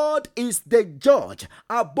 God is the judge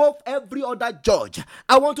above every other judge.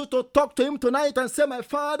 I want you to talk to him tonight and say, my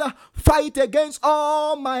Father, fight against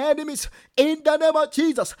all my enemies. In the name of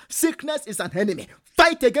Jesus, sickness is an enemy.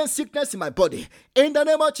 Fight against sickness in my body. In the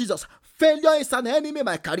name of Jesus, failure is an enemy in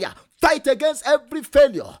my career. Fight against every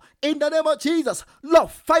failure. In the name of Jesus,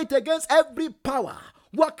 Lord, fight against every power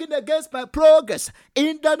working against my progress.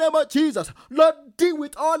 In the name of Jesus, Lord, deal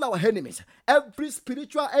with all our enemies. Every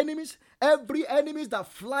spiritual enemies, every enemies that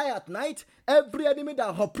fly at night, every enemy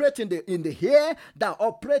that operate in the air, that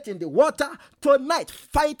operate in the water. Tonight,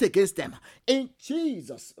 fight against them. In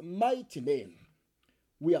Jesus' mighty name,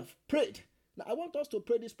 we have prayed. Now, I want us to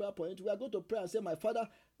pray this prayer point. We are going to pray and say, my Father,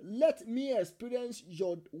 let me experience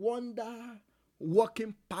your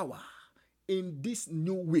wonder-working power in this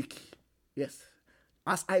new week. Yes.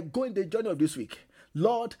 As I go in the journey of this week,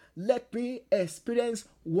 Lord, let me experience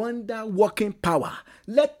wonder-working power.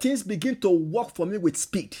 Let things begin to work for me with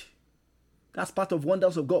speed. That's part of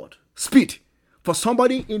wonders of God. Speed. For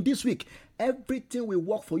somebody in this week, everything will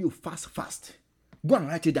work for you fast. Go and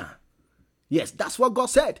write it down. Yes, that's what God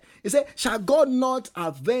said. He said, shall God not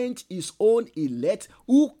avenge his own elect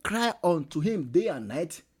who cry unto him day and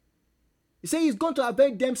night? He said he's going to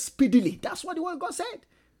avenge them speedily. That's what the word God said.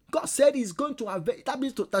 God said he's going to avenge.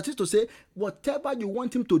 That is to say, whatever you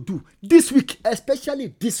want him to do this week,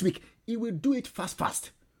 especially this week, he will do it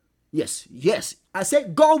fast. Yes. I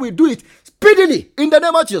said God will do it speedily in the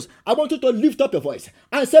name of Jesus. I want you to lift up your voice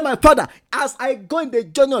and say, my Father, as I go in the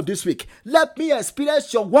journey of this week, let me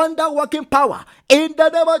experience your wonder-working power in the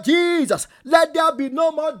name of Jesus. Let there be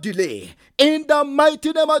no more delay. In the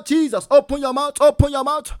mighty name of Jesus, open your mouth,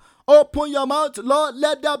 Lord,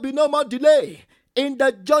 let there be no more delay. In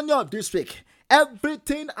the journey of this week,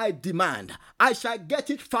 everything I demand, I shall get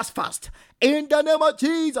it fast. In the name of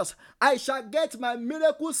Jesus, I shall get my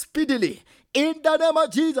miracle speedily. In the name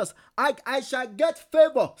of Jesus, I shall get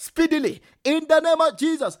favor speedily. In the name of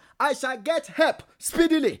Jesus, I shall get help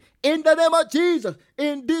speedily. In the name of Jesus,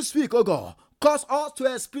 in this week, oh God, cause us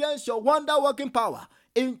to experience your wonder-working power.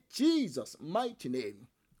 In Jesus' mighty name,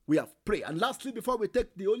 we have prayed. And lastly, before we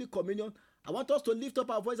take the Holy Communion, I want us to lift up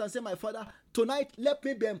our voice and say, my Father, tonight let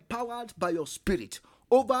me be empowered by your Spirit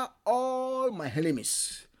over all my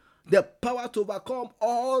enemies. The power to overcome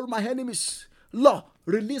all my enemies. Lord,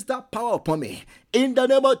 release that power upon me. In the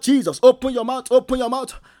name of Jesus, open your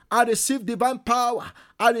mouth. I receive divine power.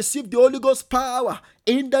 I receive the Holy Ghost power.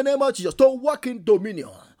 In the name of Jesus, to walk in dominion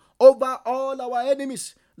over all our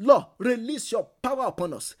enemies. Lord, release your power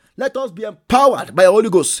upon us. Let us be empowered by the Holy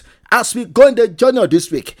Ghost as we go in the journey of this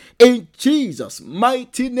week. In Jesus'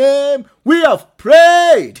 mighty name, we have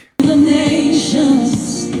prayed. The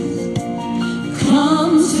nations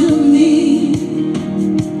come to me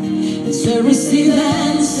to receive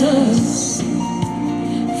answers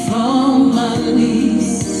from my leaders.